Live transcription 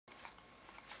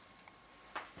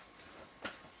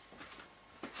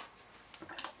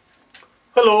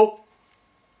Hello,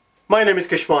 my name is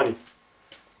Keshwani.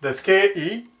 That's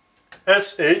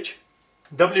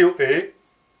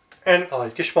K-E-S-H-W-A-N-I,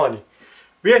 Keshwani.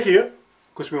 We are here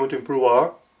because we want to improve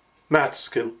our math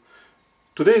skill.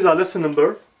 Today is our lesson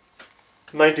number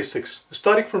 96.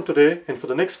 Starting from today and for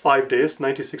the next 5 days,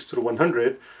 96 through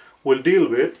 100, we'll deal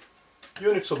with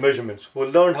units of measurements.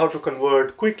 We'll learn how to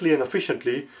convert quickly and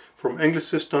efficiently from English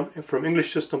system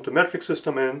to metric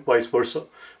system and vice versa.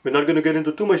 We're not going to get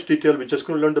into too much detail. We're just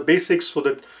going to learn the basics so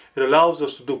that it allows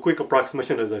us to do quick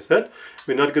approximation. As I said,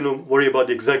 we're not going to worry about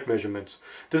the exact measurements.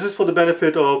 This is for the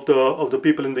benefit of the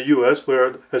people in the US,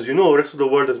 where, as you know, the rest of the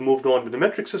world has moved on with the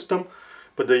metric system,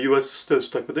 but the US is still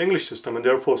stuck with the English system, and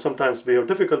therefore sometimes we have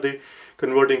difficulty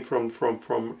converting from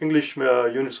English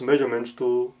units of measurements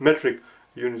to metric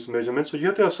units of measurements. So you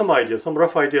have to have some idea, some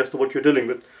rough idea as to what you're dealing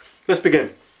with. Let's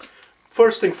begin.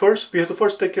 First thing first, we have to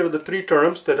first take care of the three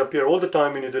terms that appear all the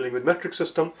time when you're dealing with metric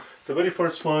system. The very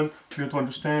first one you have to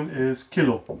understand is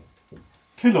kilo.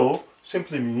 Kilo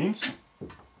simply means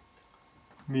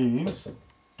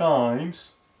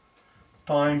times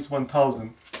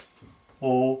 1000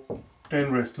 or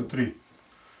 10 raised to 3.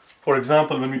 For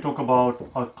example, when we talk about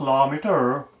a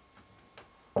kilometer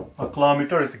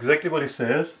is exactly what it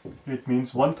says. It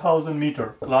means 1000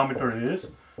 meter. Kilometer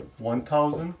is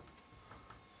 1000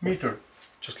 meter,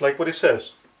 just like what it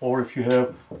says. Or if you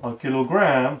have a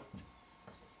kilogram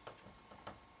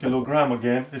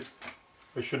again, it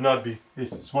should not be,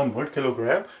 it's one word,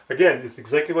 kilogram. Again, it's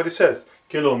exactly what it says.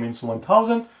 Kilo means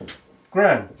 1000,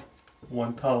 gram,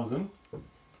 1000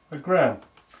 a gram.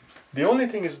 The only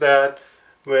thing is that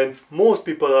when most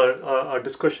people are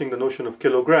discussing the notion of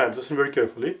kilograms, listen very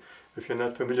carefully if you're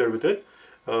not familiar with it.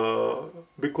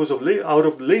 Because out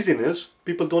of laziness,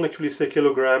 people don't actually say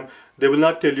kilogram. They will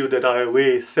not tell you that I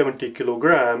weigh 70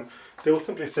 kilogram. They will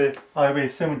simply say I weigh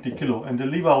 70 kilo, and they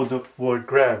leave out the word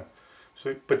gram.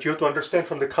 So, but you have to understand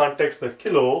from the context that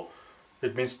kilo,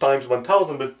 it means times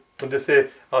 1000. But when they say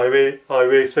I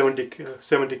weigh 70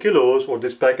 kilos, or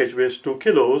this package weighs 2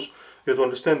 kilos, you have to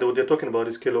understand that what they're talking about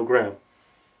is kilogram.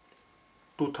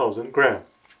 2000 gram.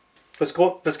 Let's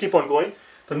keep on going.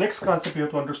 The next concept you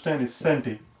have to understand is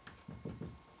centi.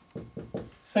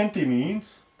 Centi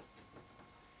means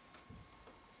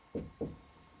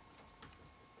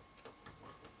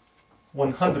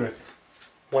one hundredth.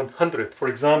 For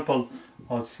example,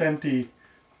 a centimeter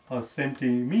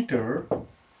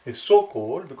is so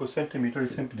called because centimeter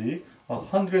is simply a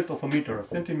hundredth of a meter. A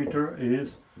centimeter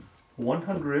is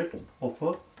 100th of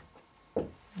a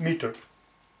meter.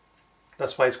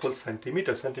 That's why it's called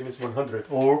centimeter. Centi means 100,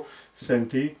 or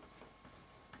centiliter.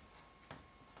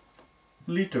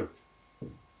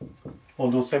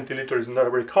 Although centiliter is not a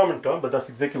very common term, but that's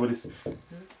exactly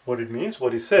what it means.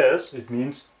 What it says, it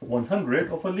means 100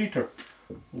 of a liter.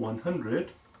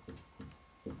 100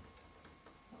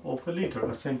 of a liter.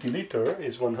 A centiliter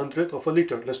is 100 of a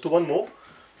liter. Let's do one more.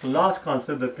 The last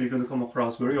concept that we're going to come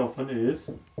across very often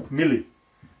is milli.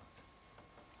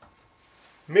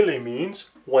 Milli means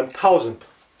 1000.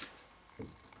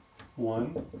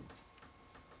 1000.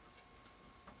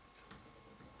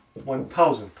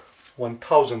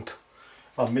 1000.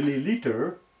 A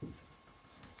milliliter.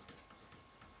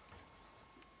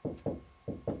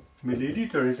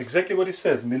 Milliliter is exactly what it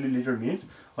says. Milliliter means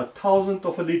 1,000th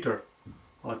of a liter.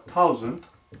 1,000th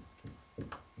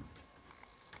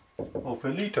of a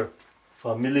liter.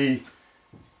 A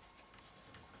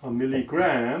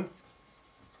milligram.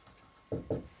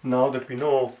 Now that we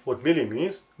know what milli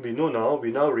means, we now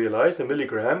realize a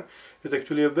milligram is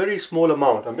actually a very small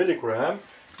amount. A milligram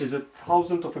is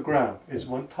 1,000th of a gram, is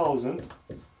 1,000th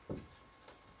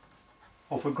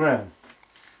of a gram.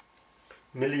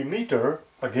 Millimeter,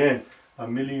 again, a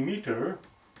millimeter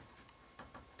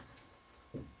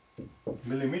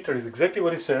is exactly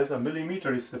what it says. A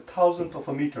millimeter is 1,000th of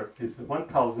a meter, is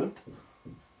 1,000th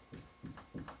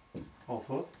of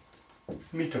a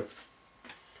meter.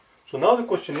 So now the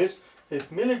question is,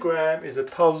 if milligram is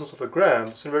 1,000th of a gram,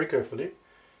 listen very carefully,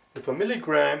 if a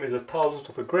milligram is 1,000th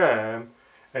of a gram,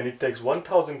 and it takes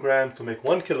 1,000 grams to make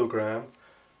 1 kilogram,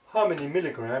 how many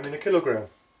milligram in a kilogram?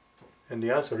 And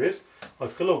the answer is, a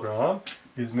kilogram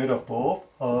is made up of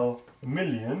a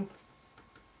million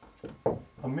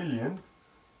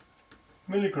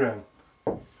milligram.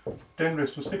 10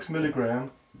 raised to 6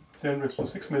 milligram, 10 raised to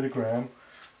 6 milligram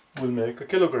will make a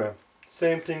kilogram.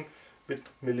 Same thing with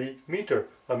millimeter.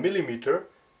 A millimeter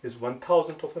is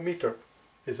 1,000th of a meter.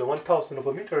 Is a 1,000th of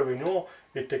a meter. We know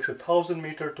it takes 1,000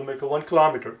 meters to make a 1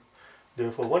 kilometer.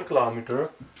 Therefore, 1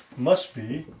 kilometer must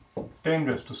be 10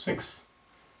 raised to 6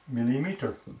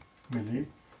 millimeter.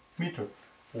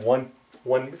 1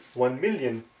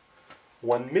 million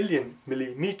 1 million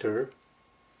millimeter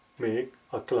make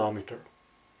a kilometer.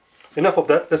 Enough of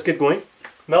that, let's get going.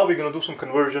 Now we're going to do some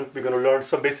conversion, we're going to learn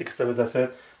some basic stuff. As I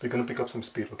said, we're going to pick up some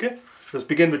speed, okay? Let's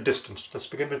begin with distance.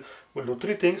 We'll do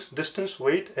three things: distance,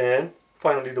 weight, and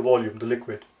finally the volume, the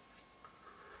liquid.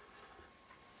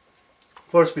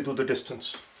 First we do the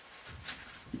distance.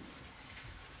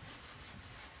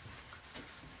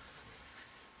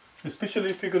 Especially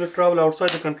if you're going to travel outside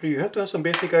the country, you have to have some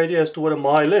basic idea as to what a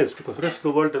mile is, because the rest of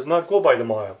the world does not go by the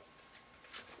mile.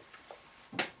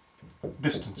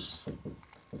 Distance.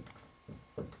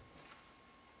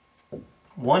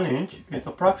 1 inch is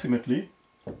approximately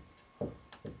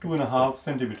 2.5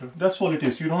 centimeter. That's all it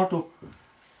is. You don't have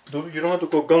to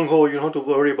go gung-ho, you don't have to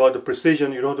worry about the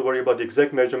precision, you don't have to worry about the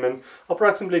exact measurement.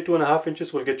 Approximately 2.5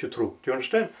 inches will get you through. Do you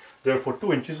understand? Therefore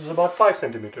 2 inches is about 5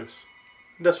 centimeters.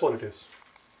 That's all it is.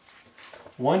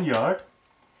 1 yard,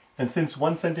 and since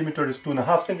 1 centimeter is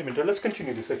 2.5 centimeter, let's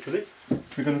continue this actually.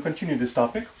 We're going to continue this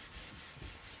topic.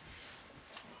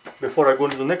 Before I go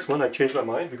into the next one, I changed my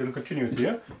mind. We're going to continue it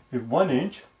here. If 1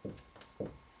 inch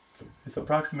is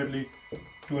approximately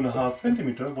 2.5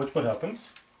 centimeter, watch what happens.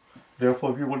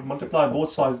 Therefore, if you were to multiply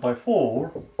both sides by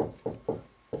 4,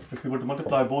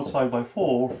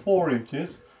 4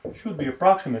 inches should be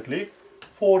approximately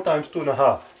 4 times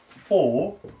 2.5.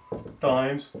 4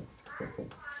 times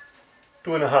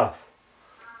 2.5.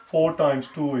 4 times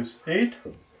 2 is 8,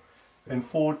 and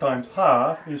 4 times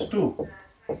half is 2,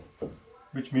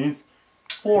 which means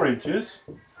 4 inches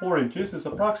is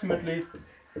approximately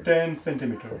 10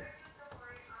 centimeter.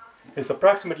 It's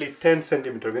approximately 10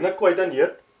 centimeter. We're not quite done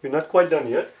yet.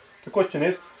 The question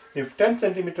is, if 10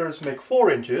 centimeters make 4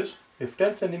 inches,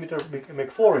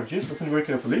 make 4 inches, listen very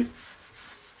carefully,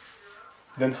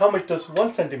 then how much does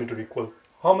 1 centimeter equal?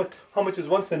 How much is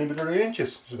 1 centimeter in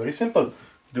inches? It's very simple.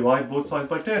 Divide both sides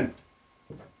by 10.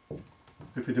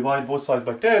 If we divide both sides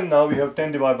by 10, now we have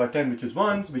 10 divided by 10, which is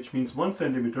 1, which means 1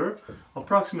 centimeter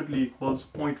approximately equals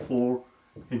 0.4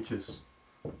 inches,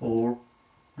 or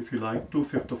if you like,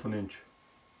 2/5 of an inch.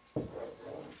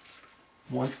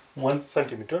 1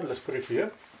 centimeter, let's put it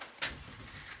here.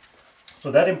 So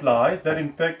that in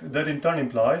turn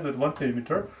implies that 1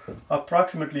 centimeter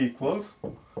approximately equals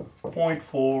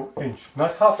 0.4 inch.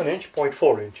 Not half an inch,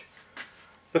 0.4 inch.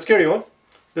 Let's carry on.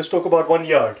 Let's talk about 1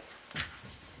 yard.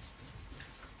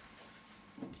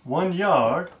 1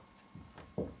 yard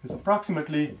is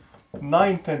approximately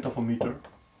 9/10 of a meter.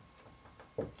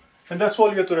 And that's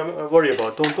all you have to worry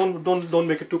about. Don't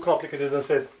make it too complicated. As I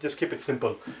said, just keep it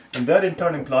simple. And that in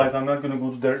turn implies, I'm not going to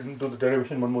go do the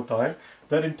derivation one more time.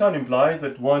 That in turn implies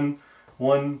that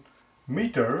 1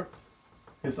 meter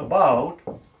is about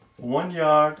 1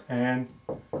 yard and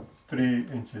 3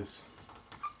 inches.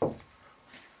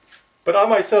 But I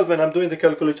myself, when I'm doing the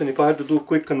calculation, if I have to do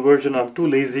quick conversion, I'm too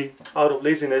lazy. Out of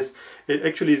laziness, it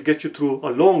actually gets you through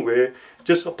a long way.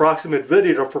 Just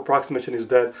very rough approximation is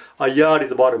that a yard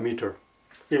is about a meter.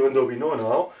 Even though we know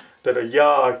now that a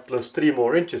yard plus 3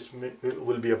 more inches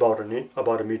will be about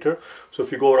a meter. So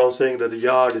if you go around saying that a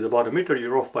yard is about a meter,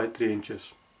 you're off by 3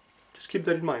 inches. Just keep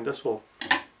that in mind, that's all.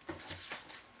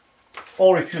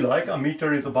 Or if you like, a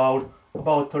meter is about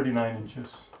 39 inches.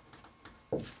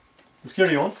 Let's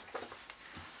carry on.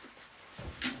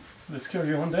 Let's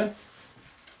carry on then.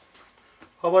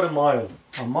 How about a mile?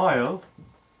 A mile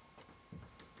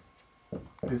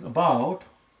is about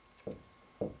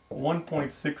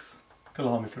 1.6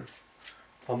 kilometer.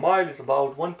 A mile is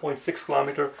about 1.6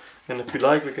 kilometer, and if you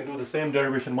like, we can do the same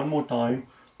derivation one more time.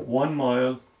 1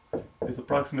 mile is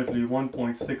approximately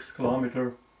 1.6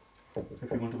 kilometer.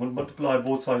 If you want to multiply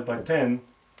both sides by 10,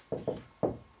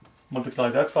 multiply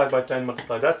that side by 10,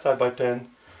 multiply that side by 10,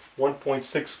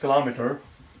 1.6 kilometer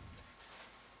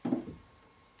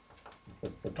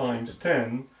times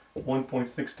 10,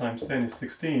 1.6 times 10 is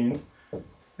 16.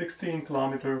 16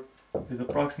 kilometer is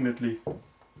approximately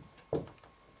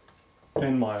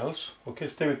 10 miles. Okay,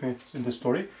 stay with me in this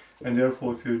story. And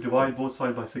therefore, if you divide both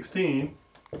sides by 16,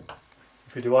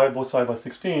 16 divided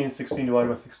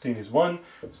by 16 is 1.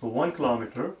 So 1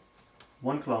 kilometer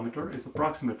is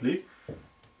approximately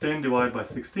 10 divided by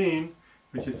 16,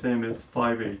 which is same as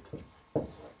 5/8.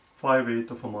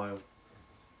 5/8 of a mile.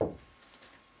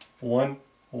 1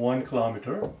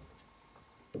 kilometer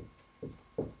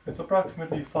is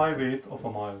approximately 5/8 of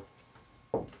a mile,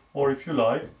 or if you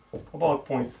like, about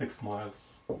 0.6 miles.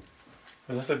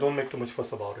 As I said, don't make too much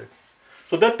fuss about it.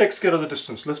 So that takes care of the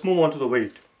distance. Let's move on to the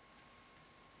weight.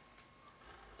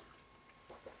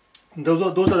 Those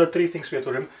are the three things we have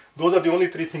to remember. Those are the only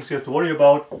three things you have to worry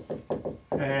about,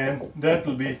 and that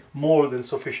will be more than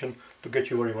sufficient to get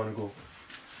you where you want to go.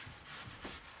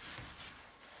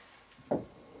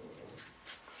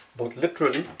 both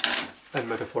literally and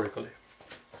metaphorically.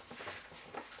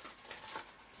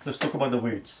 Let's talk about the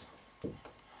weights.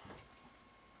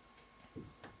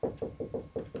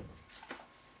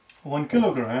 One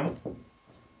kilogram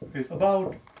is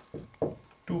about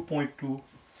 2.2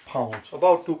 pounds.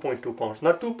 About 2.2 pounds.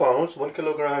 Not 2 pounds. 1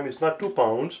 kilogram is not 2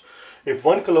 pounds. If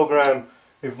 1 kilogram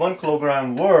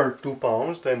were 2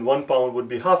 pounds, then 1 pound would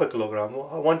be half a kilogram.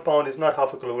 1 pound is not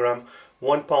half a kilogram.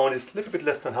 1 pound is a little bit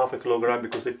less than half a kilogram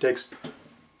because it takes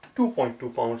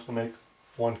 2.2 pounds to make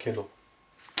 1 kilo.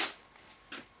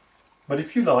 But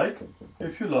if you out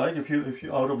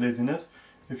of laziness,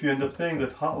 if you end up saying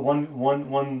that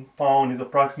one pound is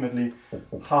approximately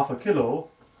half a kilo,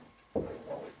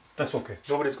 that's okay.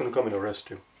 Nobody's going to come and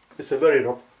arrest you. It's a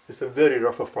very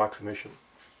rough approximation.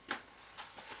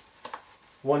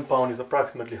 1 pound is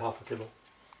approximately half a kilo.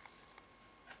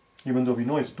 Even though we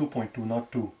know it's 2.2,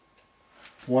 not 2.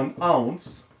 1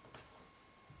 ounce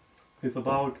is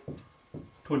about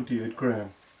 28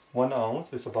 grams. 1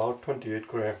 ounce is about 28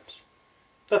 grams.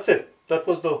 That's it. That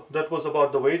was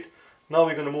about the weight. Now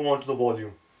we're going to move on to the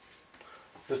volume.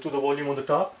 Let's do the volume on the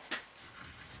top.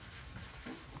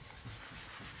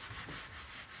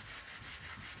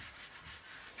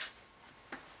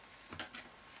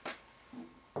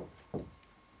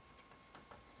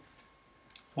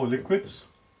 For liquids,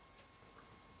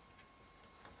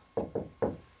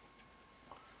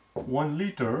 1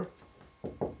 liter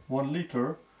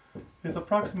is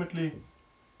approximately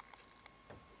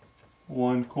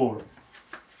 1 quart.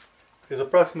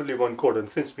 And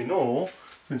since we know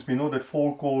that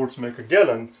 4 quarts make a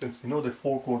gallon,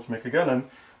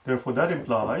 therefore that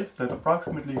implies that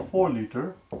approximately 4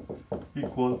 liter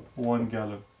equals 1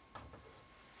 gallon.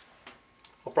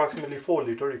 Approximately 4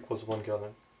 liter equals 1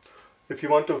 gallon. If you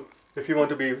want to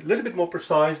be a little bit more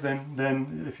precise, then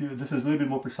this is a little bit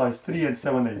more precise, 3 and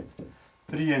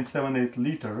 7/8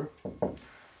 liter.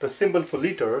 The symbol for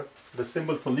liter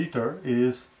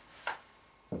is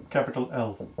capital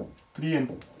L. 3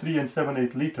 and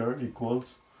 7/8 liter equals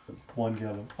 1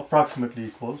 gallon. Approximately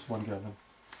equals 1 gallon.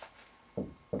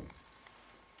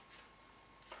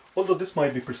 Although this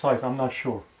might be precise, I'm not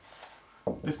sure.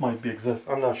 This might be exact.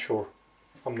 I'm not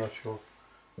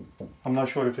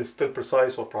sure if it's still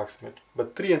precise or approximate.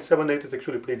 But 3 and 7/8 is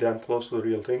actually pretty damn close to the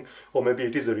real thing, or maybe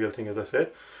it is a real thing, as I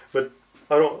said. But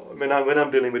when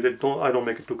I'm dealing with it, I don't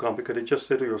make it too complicated. Just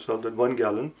say to yourself that 1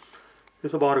 gallon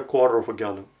is about a quarter of a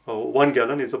gallon. 1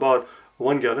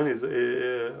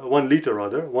 liter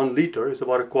rather. 1 liter is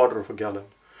about a quarter of a gallon,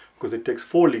 because it takes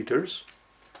 4 liters.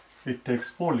 It takes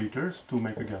 4 liters to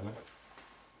make a gallon.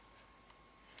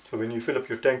 So when you fill up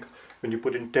your tank, when you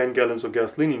put in 10 gallons of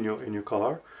gasoline in your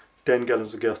car, 10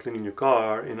 gallons of gasoline in your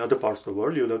car in other parts of the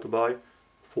world, you'll have to buy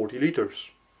 40 liters.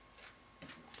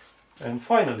 And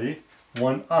finally,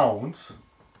 1 ounce,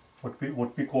 what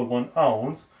we call 1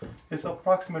 ounce, is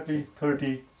approximately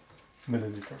 30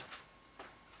 milliliter.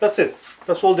 That's it.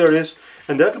 That's all there is.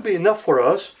 And that will be enough for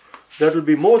us. That will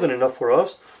be more than enough for us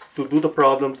to do the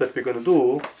problems that we're going to do.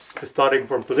 Starting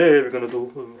from today, we're going to do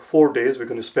 4 days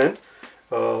we're going to spend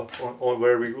on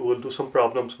where we will do some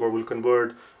problems where we'll convert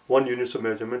one unit of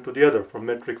measurement to the other, from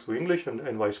metrics to English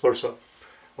and vice versa,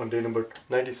 on day number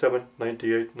 97,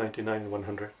 98, 99, and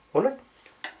 100. Alright?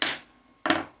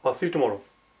 I'll see you tomorrow.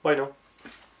 Bye now.